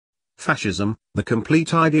Fascism, the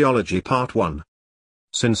Complete Ideology Part 1.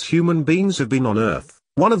 Since human beings have been on Earth,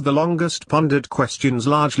 one of the longest pondered questions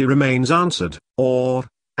largely remains unanswered, or,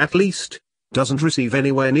 at least, doesn't receive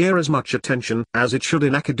anywhere near as much attention as it should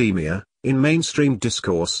in academia, in mainstream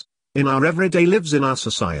discourse, in our everyday lives in our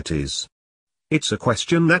societies. It's a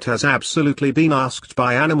question that has absolutely been asked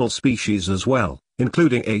by animal species as well,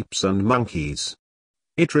 including apes and monkeys.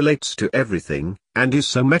 It relates to everything, and is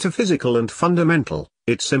so metaphysical and fundamental,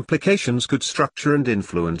 its implications could structure and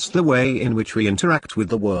influence the way in which we interact with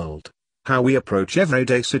the world, how we approach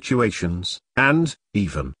everyday situations, and,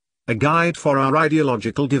 even, a guide for our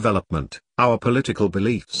ideological development, our political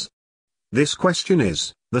beliefs. This question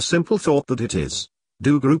is, the simple thought that it is,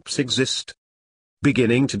 do groups exist?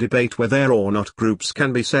 Beginning to debate whether or not groups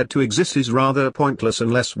can be said to exist is rather pointless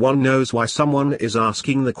unless one knows why someone is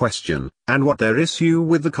asking the question, and what their issue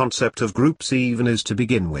with the concept of groups even is to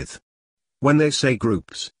begin with. When they say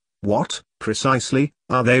groups, what, precisely,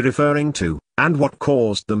 are they referring to, and what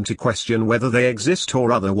caused them to question whether they exist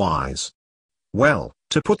or otherwise? Well,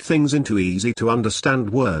 to put things into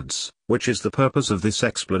easy-to-understand words, which is the purpose of this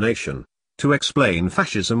explanation, to explain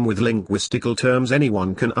fascism with linguistical terms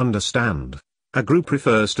anyone can understand. A group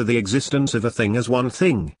refers to the existence of a thing as one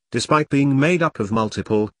thing, despite being made up of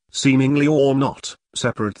multiple, seemingly or not,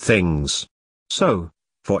 separate things. So,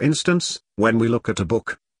 for instance, when we look at a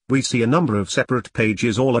book, we see a number of separate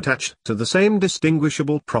pages all attached to the same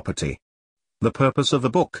distinguishable property. The purpose of a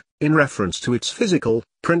book, in reference to its physical,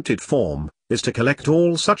 printed form, is to collect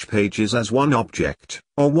all such pages as one object,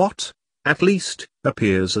 or what, at least,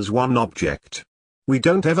 appears as one object. We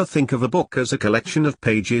don't ever think of a book as a collection of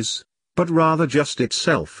pages, but rather just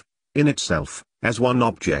itself, in itself, as one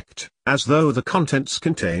object, as though the contents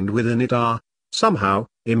contained within it are, somehow,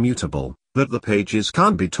 immutable, that the pages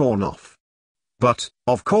can't be torn off. But,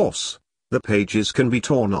 of course, the pages can be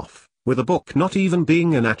torn off, with a book not even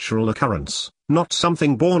being a natural occurrence, not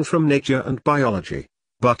something born from nature and biology,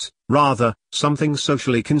 but, rather, something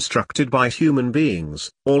socially constructed by human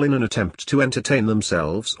beings, all in an attempt to entertain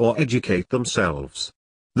themselves or educate themselves.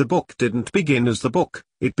 The book didn't begin as the book,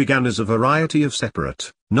 it began as a variety of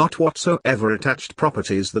separate, not whatsoever attached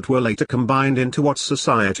properties that were later combined into what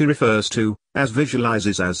society refers to,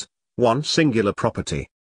 visualizes as, one singular property.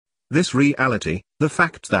 This reality, the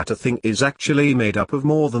fact that a thing is actually made up of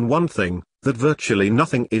more than one thing, that virtually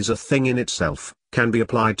nothing is a thing in itself, can be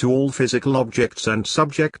applied to all physical objects and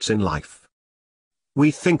subjects in life.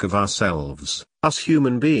 We think of ourselves, us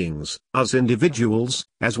human beings, as individuals,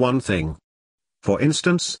 as one thing. For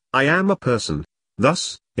instance, I am a person,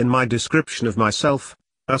 thus, in my description of myself,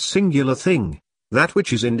 a singular thing, that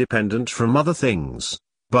which is independent from other things,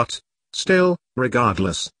 but, still,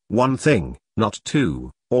 regardless, one thing, not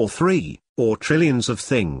two, or three, or trillions of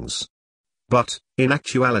things. But, in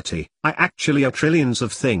actuality, I actually are trillions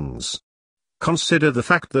of things. Consider the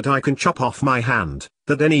fact that I can chop off my hand,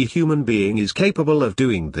 that any human being is capable of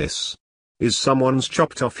doing this. Is someone's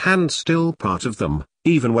chopped off hand still part of them,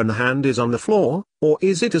 even when the hand is on the floor, or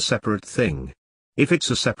is it a separate thing? If it's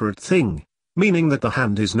a separate thing, meaning that the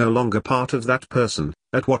hand is no longer part of that person,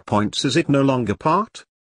 at what points is it no longer part?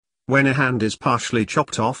 When a hand is partially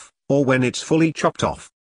chopped off, or when it's fully chopped off?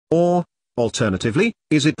 Or, alternatively,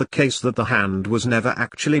 is it the case that the hand was never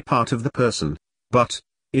actually part of the person, but,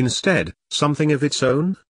 instead, something of its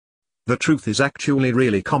own? The truth is actually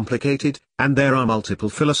really complicated, and there are multiple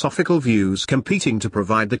philosophical views competing to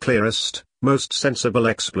provide the clearest, most sensible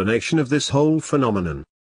explanation of this whole phenomenon.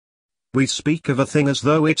 We speak of a thing as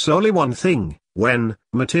though it's only one thing, when,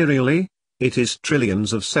 materially, it is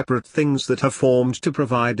trillions of separate things that have formed to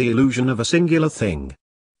provide the illusion of a singular thing.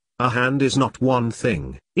 A hand is not one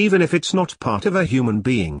thing, even if it's not part of a human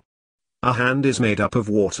being. A hand is made up of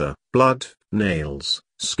water, blood, nails,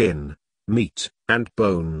 skin, meat, and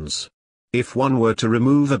bones. If one were to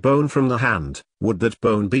remove a bone from the hand, would that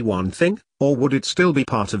bone be one thing, or would it still be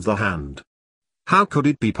part of the hand? How could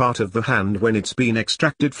it be part of the hand when it's been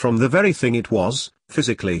extracted from the very thing it was,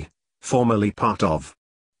 physically, formerly part of?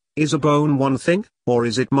 Is a bone one thing, or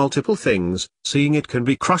is it multiple things, seeing it can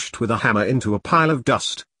be crushed with a hammer into a pile of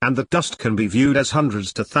dust, and that dust can be viewed as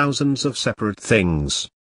hundreds to thousands of separate things?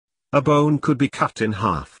 A bone could be cut in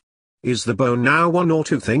half. Is the bone now one or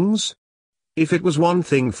two things? If it was one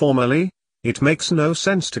thing formerly, it makes no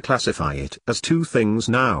sense to classify it as two things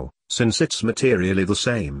now, since it's materially the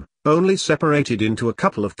same, only separated into a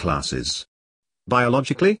couple of classes.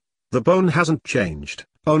 Biologically, the bone hasn't changed,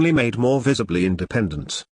 only made more visibly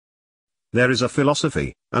independent. There is a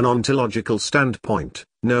philosophy, an ontological standpoint,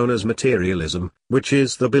 known as materialism, which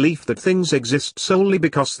is the belief that things exist solely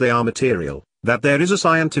because they are material, that there is a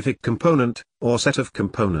scientific component, or set of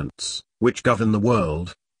components, which govern the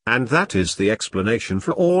world, and that is the explanation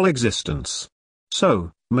for all existence.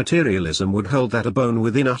 So, materialism would hold that a bone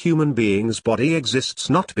within a human being's body exists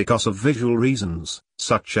not because of visual reasons,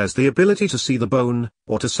 such as the ability to see the bone,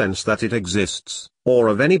 or to sense that it exists, or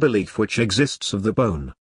of any belief which exists of the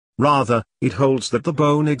bone. Rather, it holds that the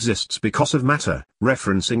bone exists because of matter,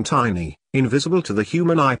 referencing tiny, invisible to the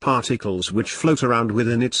human eye particles which float around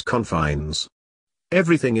within its confines.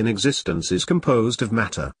 Everything in existence is composed of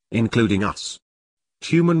matter, including us.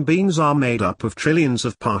 Human beings are made up of trillions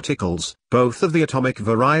of particles, both of the atomic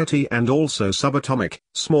variety and also subatomic,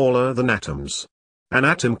 smaller than atoms. An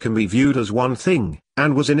atom can be viewed as one thing,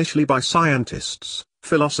 and was initially by scientists,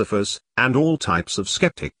 philosophers, and all types of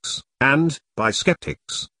skeptics, and, by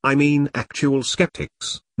skeptics, I mean actual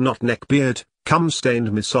skeptics, not neckbeard,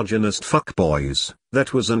 cum-stained misogynist fuckboys.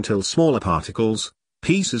 That was until smaller particles,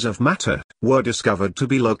 pieces of matter, were discovered to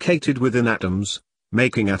be located within atoms,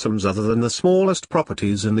 making atoms other than the smallest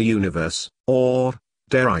properties in the universe, or,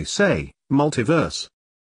 dare I say, multiverse.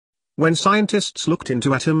 When scientists looked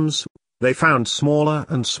into atoms, they found smaller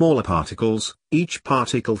and smaller particles, each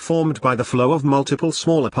particle formed by the flow of multiple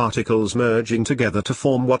smaller particles merging together to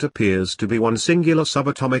form what appears to be one singular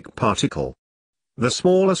subatomic particle. The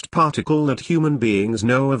smallest particle that human beings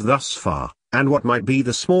know of thus far, and what might be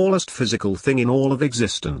the smallest physical thing in all of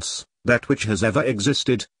existence, that which has ever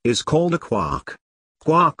existed, is called a quark.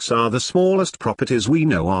 Quarks are the smallest properties we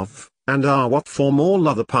know of, and are what form all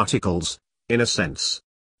other particles, in a sense.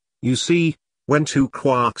 You see, when two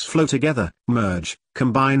quarks flow together, merge,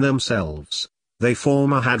 combine themselves, they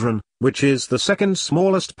form a hadron, which is the second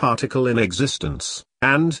smallest particle in existence,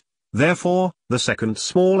 and, therefore, the second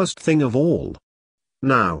smallest thing of all.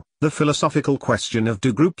 Now, the philosophical question of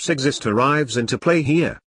do groups exist arrives into play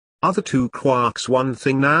here. Are the two quarks one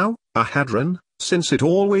thing now, a hadron, since it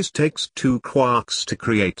always takes two quarks to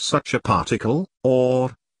create such a particle,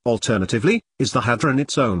 or, alternatively, is the hadron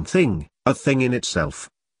its own thing, a thing in itself,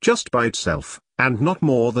 just by itself, and not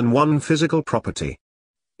more than one physical property?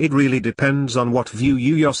 It really depends on what view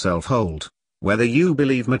you yourself hold, whether you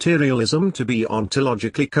believe materialism to be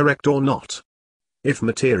ontologically correct or not. If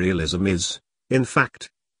materialism is, in fact,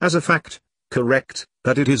 as a fact, correct,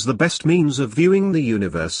 that it is the best means of viewing the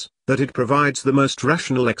universe, that it provides the most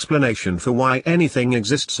rational explanation for why anything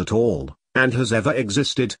exists at all, and has ever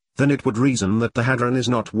existed, then it would reason that the hadron is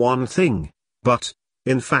not one thing, but,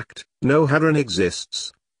 in fact, no hadron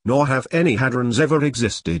exists, nor have any hadrons ever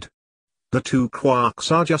existed. The two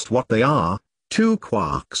quarks are just what they are, two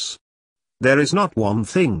quarks. There is not one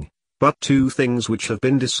thing, but two things which have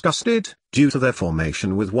been disgusted, due to their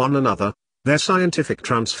formation with one another, their scientific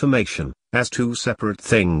transformation, as two separate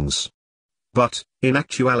things. But, in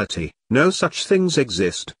actuality, no such things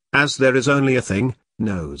exist, as there is only a thing,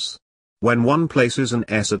 knows. When one places an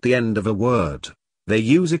S at the end of a word, they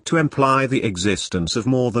use it to imply the existence of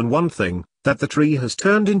more than one thing, that the tree has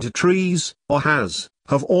turned into trees, or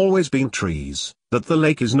have always been trees, that the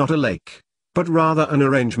lake is not a lake, but rather an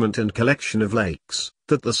arrangement and collection of lakes,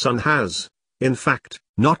 that the sun has, in fact,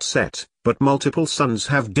 not set, but multiple suns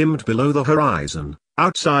have dimmed below the horizon,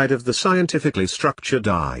 outside of the scientifically structured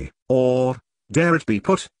eye, or, dare it be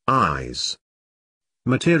put, eyes.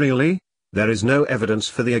 Materially, there is no evidence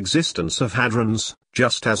for the existence of hadrons,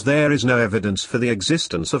 just as there is no evidence for the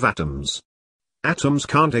existence of atoms. Atoms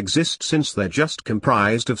can't exist since they're just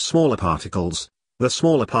comprised of smaller particles, the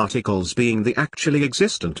smaller particles being the actually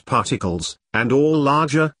existent particles, and all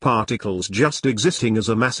larger particles just existing as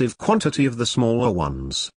a massive quantity of the smaller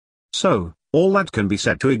ones. So, all that can be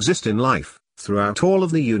said to exist in life, throughout all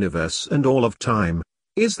of the universe and all of time,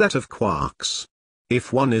 is that of quarks.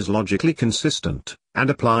 If one is logically consistent, and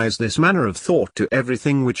applies this manner of thought to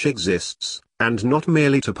everything which exists, and not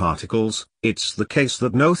merely to particles, it's the case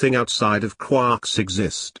that no thing outside of quarks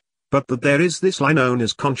exist, but that there is this lie known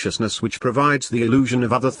as consciousness which provides the illusion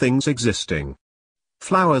of other things existing.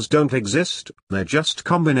 Flowers don't exist, they're just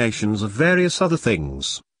combinations of various other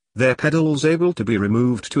things. Their petals able to be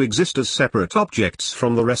removed to exist as separate objects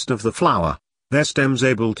from the rest of the flower, their stems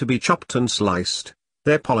able to be chopped and sliced,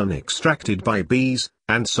 their pollen extracted by bees,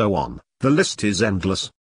 and so on, the list is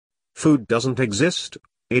endless. Food doesn't exist,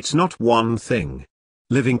 it's not one thing.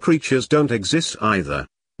 Living creatures don't exist either,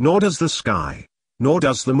 nor does the sky, nor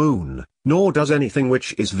does the moon, nor does anything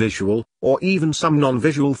which is visual, or even some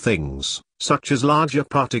non-visual things, such as larger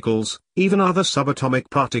particles, even other subatomic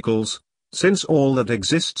particles, since all that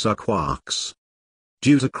exists are quarks.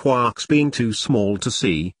 Due to quarks being too small to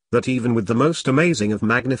see, that even with the most amazing of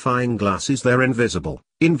magnifying glasses they're invisible.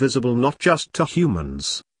 Invisible not just to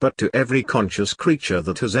humans, but to every conscious creature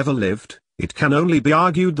that has ever lived. It can only be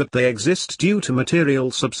argued that they exist due to material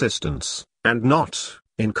subsistence, and not,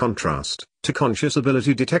 in contrast, to conscious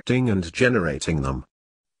ability detecting and generating them.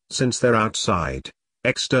 Since they're outside,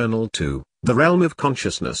 external to, the realm of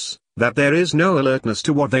consciousness, that there is no alertness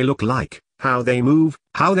to what they look like, how they move,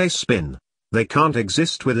 how they spin. They can't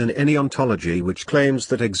exist within any ontology which claims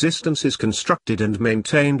that existence is constructed and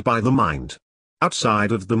maintained by the mind.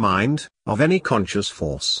 Outside of the mind, of any conscious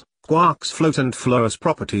force, quarks float and flow as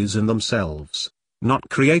properties in themselves, not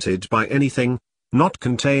created by anything, not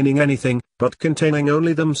containing anything, but containing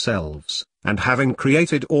only themselves, and having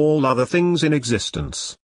created all other things in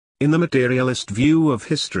existence. In the materialist view of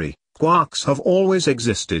history, quarks have always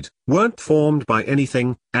existed, weren't formed by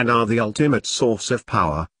anything, and are the ultimate source of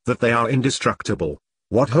power, that they are indestructible.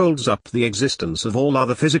 What holds up the existence of all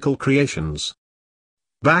other physical creations?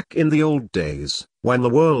 Back in the old days, when the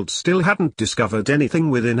world still hadn't discovered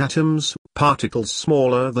anything within atoms, particles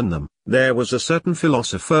smaller than them, there was a certain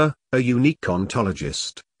philosopher, a unique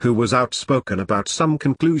ontologist, who was outspoken about some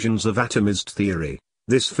conclusions of atomist theory.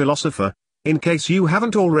 This philosopher, in case you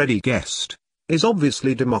haven't already guessed, is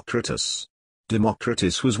obviously Democritus.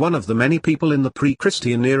 Democritus was one of the many people in the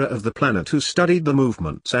pre-Christian era of the planet who studied the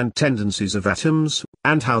movements and tendencies of atoms,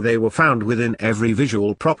 and how they were found within every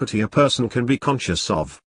visual property a person can be conscious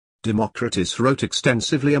of. Democritus wrote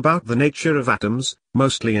extensively about the nature of atoms,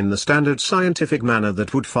 mostly in the standard scientific manner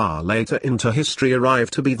that would far later into history arrive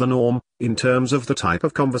to be the norm, in terms of the type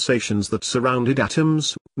of conversations that surrounded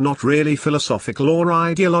atoms, not really philosophical or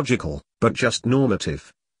ideological, but just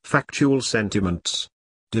normative, factual sentiments.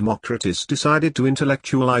 Democritus decided to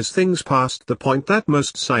intellectualize things past the point that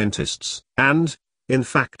most scientists, and, in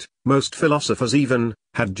fact, most philosophers even,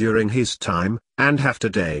 had during his time, and have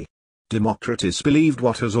today. Democritus believed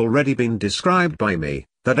what has already been described by me,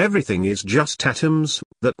 that everything is just atoms,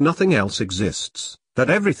 that nothing else exists, that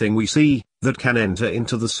everything we see, that can enter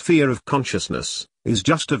into the sphere of consciousness, is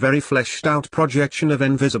just a very fleshed-out projection of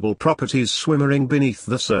invisible properties swimming beneath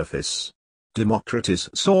the surface. Democritus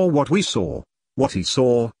saw what we saw, what he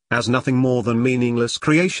saw, as nothing more than meaningless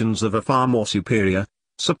creations of a far more superior,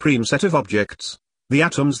 supreme set of objects, the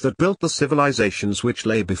atoms that built the civilizations which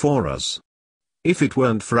lay before us. If it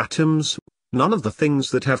weren't for atoms, none of the things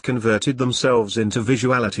that have converted themselves into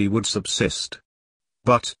visuality would subsist.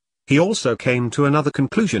 But, he also came to another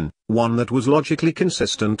conclusion, one that was logically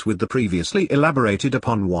consistent with the previously elaborated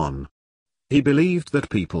upon one. He believed that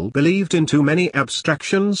people believed in too many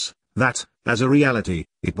abstractions, that, as a reality,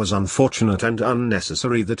 it was unfortunate and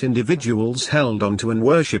unnecessary that individuals held on to and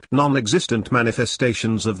worshipped non-existent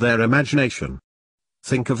manifestations of their imagination.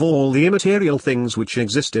 Think of all the immaterial things which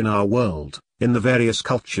exist in our world, in the various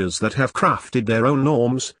cultures that have crafted their own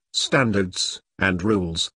norms, standards, and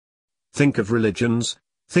rules. Think of religions,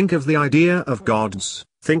 think of the idea of gods,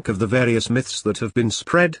 think of the various myths that have been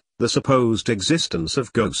spread, the supposed existence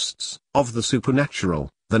of ghosts, of the supernatural,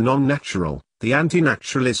 the non-natural, the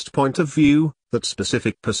anti-naturalist point of view, that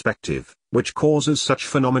specific perspective, which causes such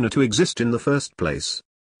phenomena to exist in the first place.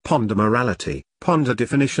 Ponder morality, ponder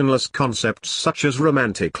definitionless concepts such as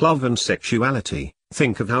romantic love and sexuality,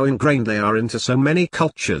 think of how ingrained they are into so many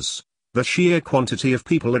cultures, the sheer quantity of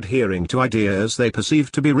people adhering to ideas they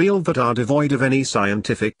perceive to be real that are devoid of any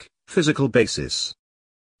scientific, physical basis.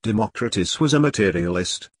 Democritus was a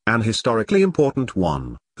materialist, an historically important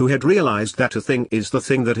one, who had realized that a thing is the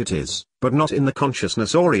thing that it is, but not in the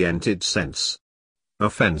consciousness-oriented sense. A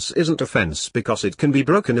fence isn't a fence because it can be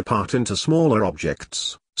broken apart into smaller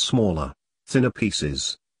objects, smaller, thinner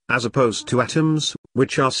pieces, as opposed to atoms,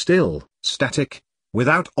 which are still, static,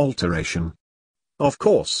 without alteration. Of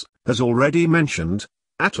course, as already mentioned,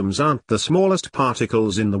 atoms aren't the smallest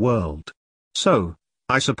particles in the world. So,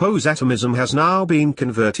 I suppose atomism has now been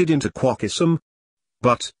converted into quarkism.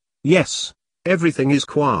 But, yes, everything is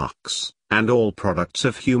quarks, and all products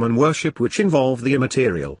of human worship which involve the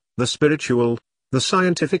immaterial, the spiritual, the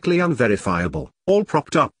scientifically unverifiable, all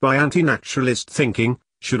propped up by anti-naturalist thinking,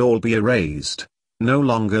 should all be erased, no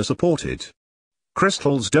longer supported.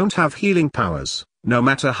 Crystals don't have healing powers, no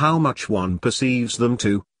matter how much one perceives them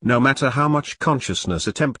to, no matter how much consciousness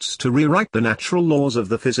attempts to rewrite the natural laws of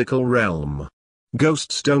the physical realm.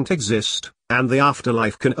 Ghosts don't exist, and the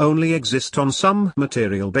afterlife can only exist on some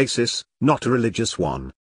material basis, not a religious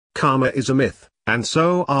one. Karma is a myth, and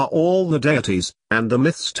so are all the deities, and the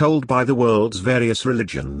myths told by the world's various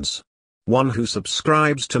religions. One who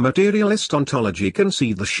subscribes to materialist ontology can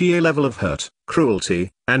see the sheer level of hurt,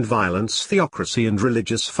 cruelty, and violence theocracy and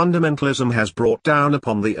religious fundamentalism has brought down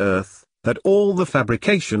upon the earth, that all the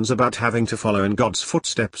fabrications about having to follow in God's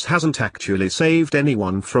footsteps hasn't actually saved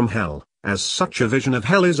anyone from hell, as such a vision of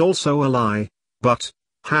hell is also a lie, but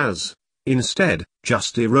has, instead,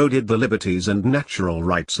 just eroded the liberties and natural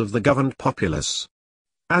rights of the governed populace.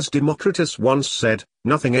 As Democritus once said,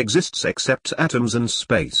 nothing exists except atoms and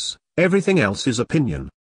space, everything else is opinion.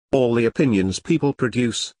 All the opinions people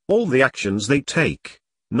produce, all the actions they take,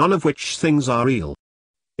 none of which things are real.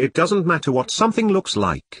 It doesn't matter what something looks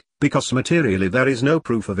like, because materially there is no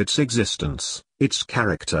proof of its existence, its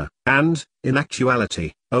character, and, in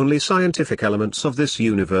actuality, only scientific elements of this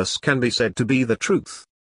universe can be said to be the truth.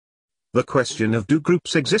 The question of do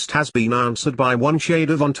groups exist has been answered by one shade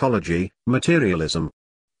of ontology, materialism.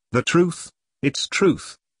 The truth, its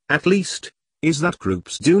truth, at least, is that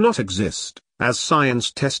groups do not exist, as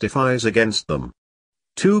science testifies against them.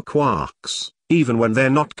 Two quarks, even when they're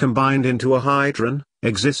not combined into a hydron,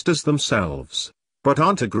 exist as themselves, but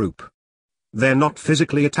aren't a group. They're not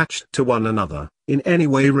physically attached to one another, in any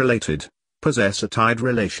way related, possess a tied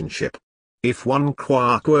relationship. If one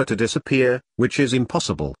quark were to disappear, which is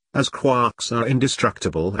impossible, as quarks are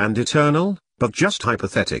indestructible and eternal, but just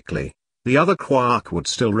hypothetically, the other quark would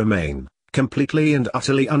still remain, completely and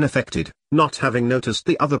utterly unaffected, not having noticed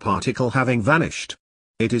the other particle having vanished.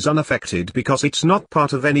 It is unaffected because it's not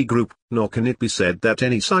part of any group, nor can it be said that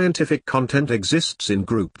any scientific content exists in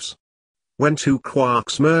groups. When two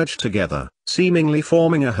quarks merge together, seemingly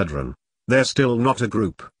forming a hadron, they're still not a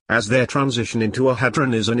group, as their transition into a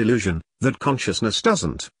hadron is an illusion, that consciousness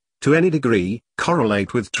doesn't, to any degree,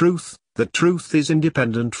 correlate with truth, that truth is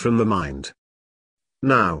independent from the mind.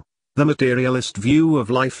 Now, the materialist view of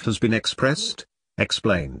life has been expressed,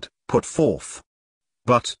 explained, put forth.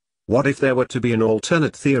 But, what if there were to be an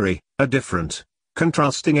alternate theory, a different,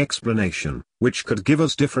 contrasting explanation, which could give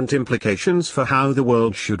us different implications for how the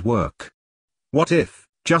world should work? What if,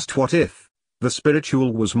 just what if, the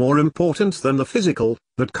spiritual was more important than the physical,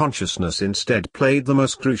 that consciousness instead played the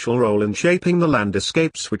most crucial role in shaping the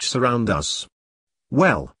landscapes which surround us?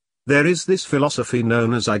 Well, there is this philosophy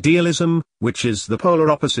known as idealism, which is the polar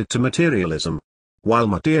opposite to materialism. While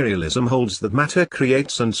materialism holds that matter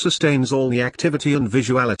creates and sustains all the activity and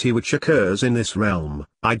visuality which occurs in this realm,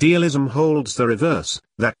 idealism holds the reverse,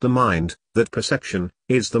 that the mind, that perception,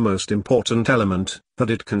 is the most important element,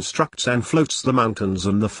 that it constructs and floats the mountains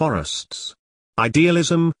and the forests.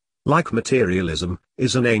 Idealism, like materialism,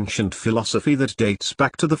 is an ancient philosophy that dates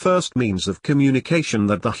back to the first means of communication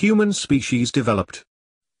that the human species developed.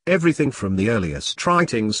 Everything from the earliest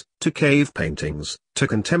writings, to cave paintings, to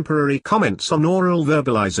contemporary comments on oral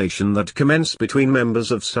verbalization that commence between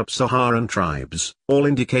members of sub-Saharan tribes, all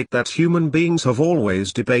indicate that human beings have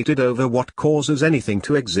always debated over what causes anything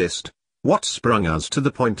to exist, what sprung us to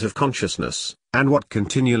the point of consciousness, and what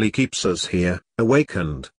continually keeps us here,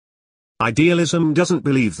 awakened. Idealism doesn't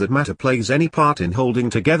believe that matter plays any part in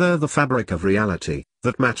holding together the fabric of reality,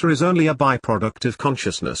 that matter is only a byproduct of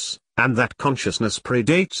consciousness, and that consciousness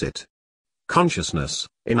predates it. Consciousness,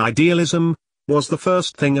 in idealism, was the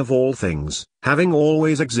first thing of all things, having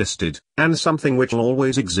always existed, and something which will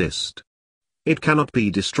always exist. It cannot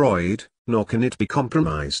be destroyed, nor can it be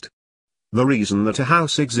compromised. The reason that a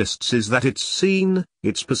house exists is that it's seen,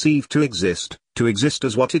 it's perceived to exist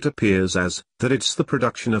as what it appears as, that it's the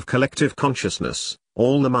production of collective consciousness,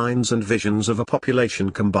 all the minds and visions of a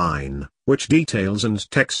population combine, which details and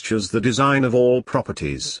textures the design of all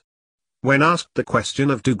properties. When asked the question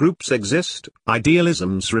of do groups exist,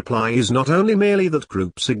 idealism's reply is not only merely that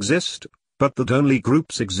groups exist, but that only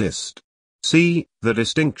groups exist. See, the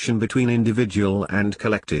distinction between individual and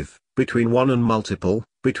collective, between one and multiple,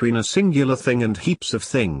 between a singular thing and heaps of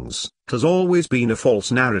things, has always been a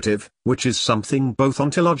false narrative, which is something both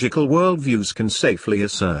ontological worldviews can safely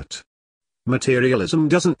assert. Materialism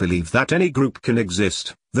doesn't believe that any group can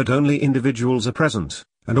exist, that only individuals are present,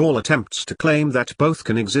 and all attempts to claim that both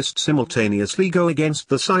can exist simultaneously go against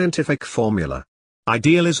the scientific formula.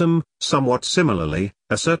 Idealism, somewhat similarly,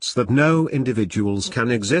 asserts that no individuals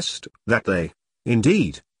can exist, that they,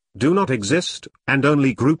 indeed, do not exist, and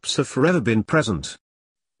only groups have forever been present.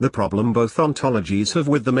 The problem both ontologies have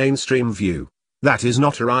with the mainstream view, that is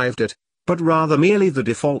not arrived at, but rather merely the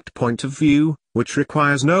default point of view, which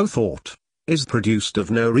requires no thought, is produced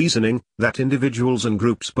of no reasoning, that individuals and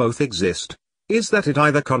groups both exist, is that it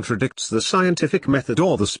either contradicts the scientific method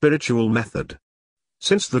or the spiritual method.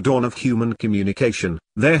 Since the dawn of human communication,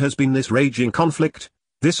 there has been this raging conflict,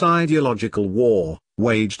 this ideological war,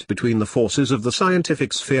 waged between the forces of the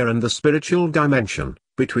scientific sphere and the spiritual dimension,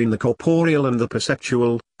 between the corporeal and the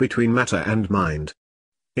perceptual, between matter and mind.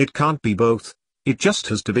 It can't be both, it just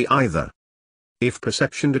has to be either. If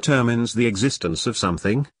perception determines the existence of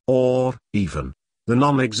something, or, even, the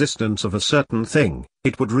non-existence of a certain thing,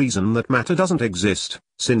 it would reason that matter doesn't exist,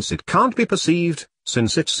 since it can't be perceived,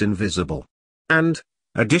 since it's invisible. And,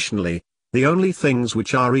 additionally, the only things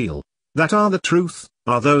which are real, that are the truth,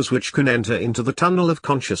 are those which can enter into the tunnel of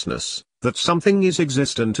consciousness, that something is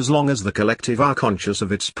existent as long as the collective are conscious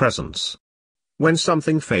of its presence. When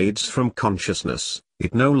something fades from consciousness,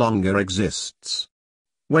 it no longer exists.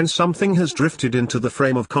 When something has drifted into the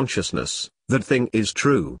frame of consciousness, that thing is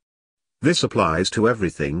true. This applies to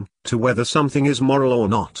everything, to whether something is moral or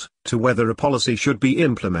not, to whether a policy should be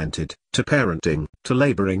implemented, to parenting, to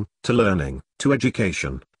laboring, to learning, to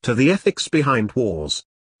education, to the ethics behind wars.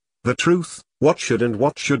 The truth, what should and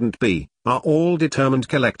what shouldn't be, are all determined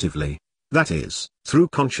collectively, that is, through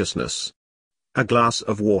consciousness. A glass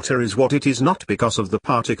of water is what it is not because of the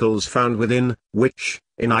particles found within, which,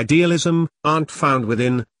 in idealism, aren't found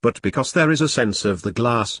within, but because there is a sense of the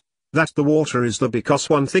glass, that the water is there because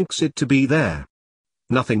one thinks it to be there.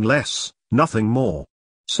 Nothing less, nothing more.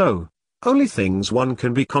 So, only things one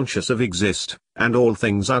can be conscious of exist, and all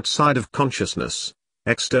things outside of consciousness,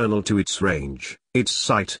 external to its range, its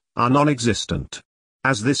sight, are non-existent.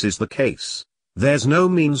 As this is the case, there's no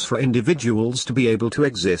means for individuals to be able to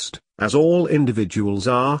exist, as all individuals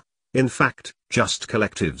are, in fact, just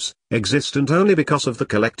collectives, existent only because of the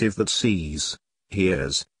collective that sees,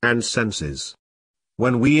 hears, and senses.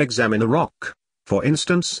 When we examine a rock, for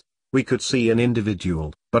instance, we could see an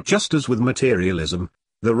individual, but just as with materialism,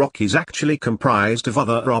 the rock is actually comprised of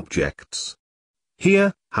other objects.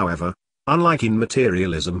 Here, however, unlike in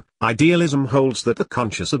materialism, idealism holds that the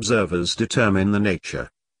conscious observers determine the nature,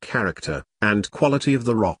 character, and quality of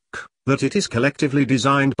the rock, that it is collectively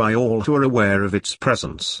designed by all who are aware of its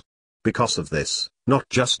presence. Because of this, not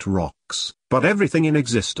just rocks, but everything in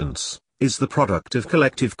existence, is the product of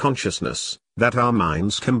collective consciousness, that our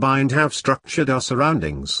minds combined have structured our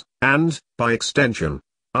surroundings, and, by extension,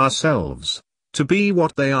 ourselves, to be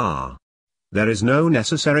what they are. There is no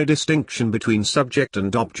necessary distinction between subject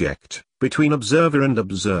and object, between observer and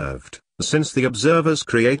observed, since the observers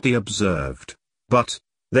create the observed. But,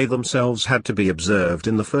 they themselves had to be observed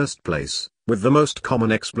in the first place, with the most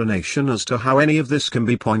common explanation as to how any of this can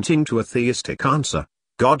be pointing to a theistic answer,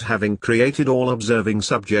 God having created all observing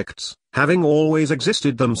subjects, having always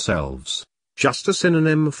existed themselves, just a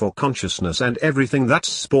synonym for consciousness and everything that's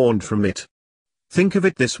spawned from it. Think of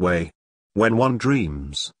it this way. When one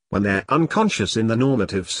dreams, when they're unconscious in the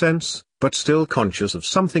normative sense, but still conscious of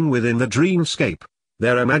something within the dreamscape,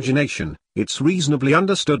 their imagination, it's reasonably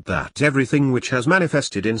understood that everything which has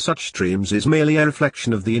manifested in such dreams is merely a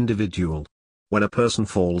reflection of the individual. When a person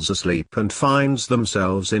falls asleep and finds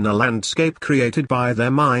themselves in a landscape created by their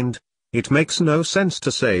mind, it makes no sense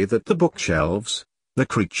to say that the bookshelves, the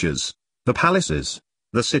creatures, the palaces,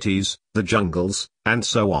 the cities, the jungles, and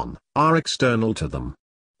so on, are external to them.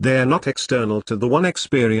 They're not external to the one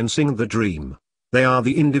experiencing the dream. They are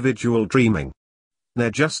the individual dreaming. They're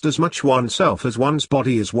just as much oneself as one's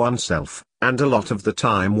body is oneself, and a lot of the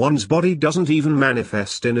time one's body doesn't even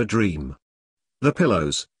manifest in a dream. The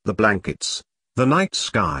pillows, the blankets, the night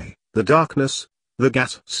sky, the darkness, the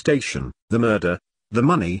gas station, the murder, the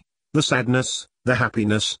money, the sadness, the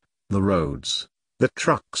happiness, the roads, the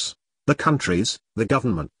trucks, the countries, the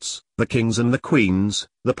governments, the kings and the queens,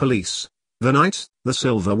 the police, the night, the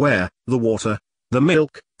silverware, the water, the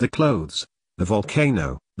milk, the clothes, the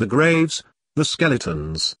volcano, the graves, the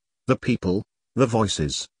skeletons, the people, the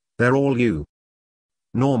voices, they're all you.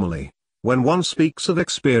 Normally, when one speaks of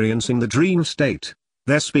experiencing the dream state,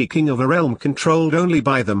 they're speaking of a realm controlled only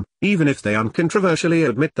by them, even if they uncontroversially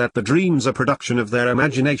admit that the dreams are production of their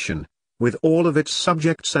imagination, with all of its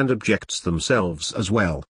subjects and objects themselves as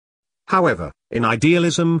well. However, in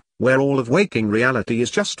idealism, where all of waking reality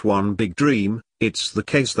is just one big dream, it's the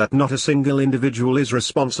case that not a single individual is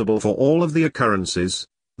responsible for all of the occurrences,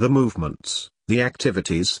 the movements, the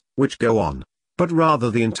activities, which go on, but rather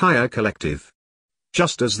the entire collective.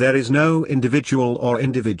 Just as there is no individual or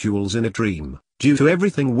individuals in a dream, due to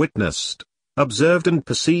everything witnessed, observed and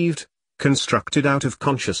perceived, constructed out of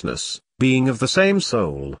consciousness, being of the same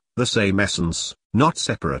soul, the same essence, not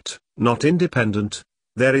separate, not independent,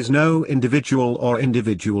 there is no individual or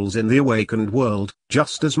individuals in the awakened world,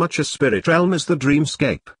 just as much a spirit realm as the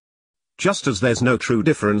dreamscape. Just as there's no true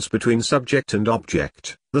difference between subject and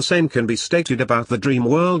object, the same can be stated about the dream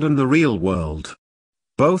world and the real world.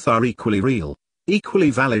 Both are equally real,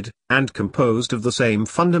 equally valid, and composed of the same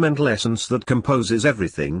fundamental essence that composes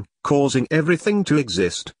everything, causing everything to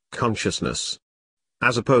exist, consciousness.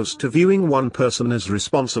 As opposed to viewing one person as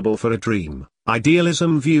responsible for a dream,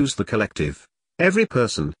 idealism views the collective, every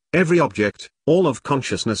person, every object, all of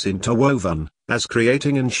consciousness interwoven, as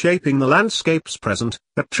creating and shaping the landscapes present,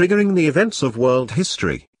 at triggering the events of world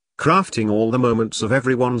history, crafting all the moments of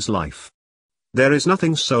everyone's life. There is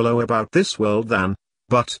nothing solo about this world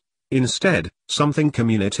but, instead, something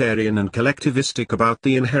communitarian and collectivistic about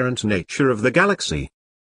the inherent nature of the galaxy.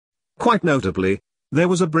 Quite notably, there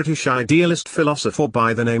was a British idealist philosopher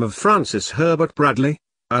by the name of Francis Herbert Bradley,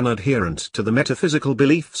 an adherent to the metaphysical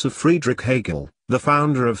beliefs of Friedrich Hegel, the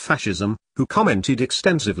founder of Fascism, who commented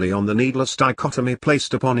extensively on the needless dichotomy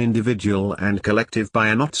placed upon individual and collective by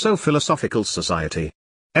a not-so-philosophical society.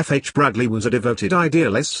 F. H. Bradley was a devoted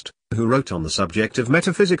idealist, who wrote on the subject of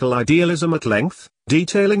metaphysical idealism at length,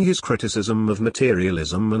 detailing his criticism of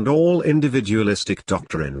materialism and all individualistic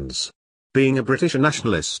doctrines. Being a British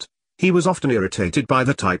nationalist, he was often irritated by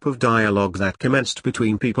the type of dialogue that commenced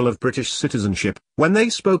between people of British citizenship, when they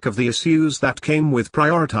spoke of the issues that came with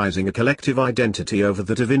prioritizing a collective identity over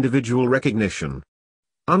that of individual recognition.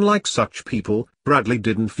 Unlike such people, Bradley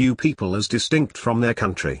didn't view people as distinct from their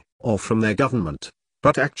country, or from their government,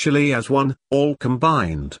 but actually as one, all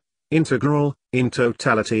combined, integral, in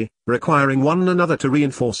totality, requiring one another to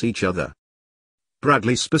reinforce each other.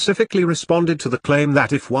 Bradley specifically responded to the claim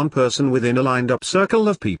that if one person within a lined-up circle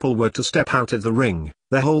of people were to step out of the ring,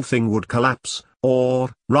 the whole thing would collapse,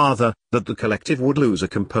 or, rather, that the collective would lose a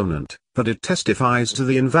component, that it testifies to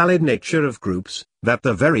the invalid nature of groups, that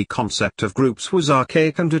the very concept of groups was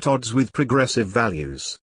archaic and at odds with progressive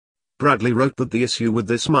values. Bradley wrote that the issue with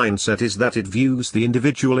this mindset is that it views the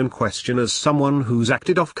individual in question as someone who's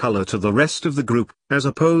acted off color to the rest of the group, as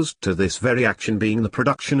opposed to this very action being the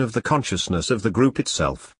production of the consciousness of the group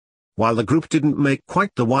itself. While the group didn't make quite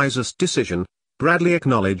the wisest decision, Bradley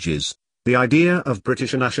acknowledges, the idea of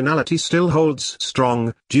British nationality still holds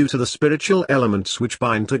strong, due to the spiritual elements which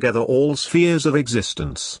bind together all spheres of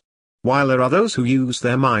existence. While there are those who use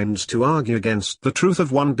their minds to argue against the truth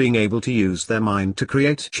of one being able to use their mind to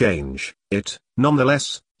create change, it,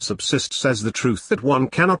 nonetheless, subsists as the truth that one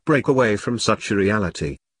cannot break away from such a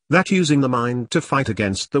reality, that using the mind to fight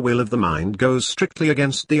against the will of the mind goes strictly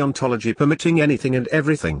against the ontology permitting anything and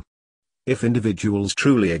everything. If individuals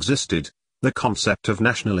truly existed, the concept of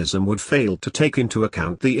nationalism would fail to take into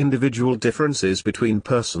account the individual differences between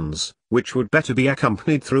persons, which would better be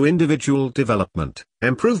accompanied through individual development,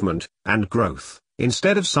 improvement, and growth,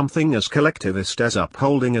 instead of something as collectivist as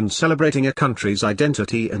upholding and celebrating a country's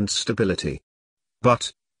identity and stability.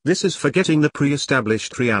 But, this is forgetting the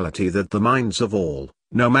pre-established reality that the minds of all,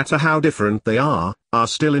 no matter how different they are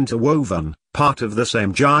still interwoven, part of the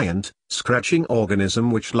same giant, scratching organism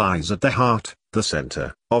which lies at the heart, the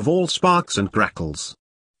center, of all sparks and crackles.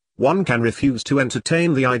 One can refuse to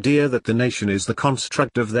entertain the idea that the nation is the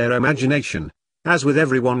construct of their imagination, as with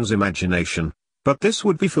everyone's imagination, but this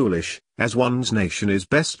would be foolish, as one's nation is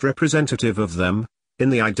best representative of them, in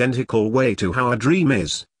the identical way to how a dream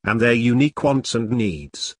is, and their unique wants and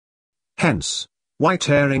needs. Hence, why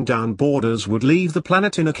tearing down borders would leave the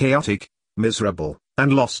planet in a chaotic, miserable,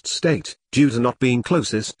 and lost state, due to not being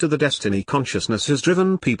closest to the destiny consciousness has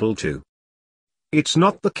driven people to. It's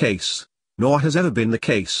not the case, nor has ever been the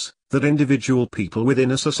case, that individual people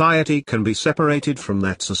within a society can be separated from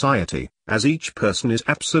that society, as each person is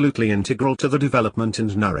absolutely integral to the development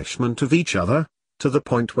and nourishment of each other, to the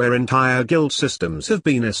point where entire guild systems have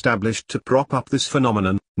been established to prop up this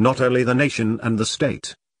phenomenon, not only the nation and the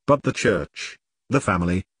state, but the church, the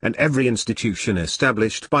family, and every institution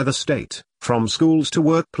established by the state, from schools to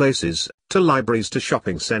workplaces, to libraries to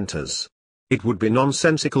shopping centers. It would be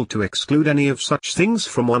nonsensical to exclude any of such things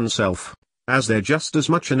from oneself, as they're just as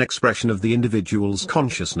much an expression of the individual's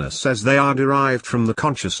consciousness as they are derived from the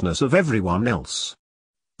consciousness of everyone else.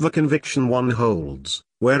 The conviction one holds,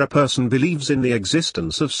 where a person believes in the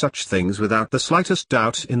existence of such things without the slightest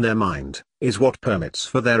doubt in their mind, is what permits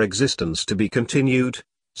for their existence to be continued,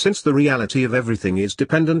 since the reality of everything is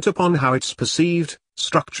dependent upon how it's perceived,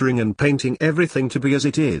 structuring and painting everything to be as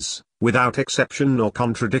it is, without exception or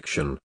contradiction.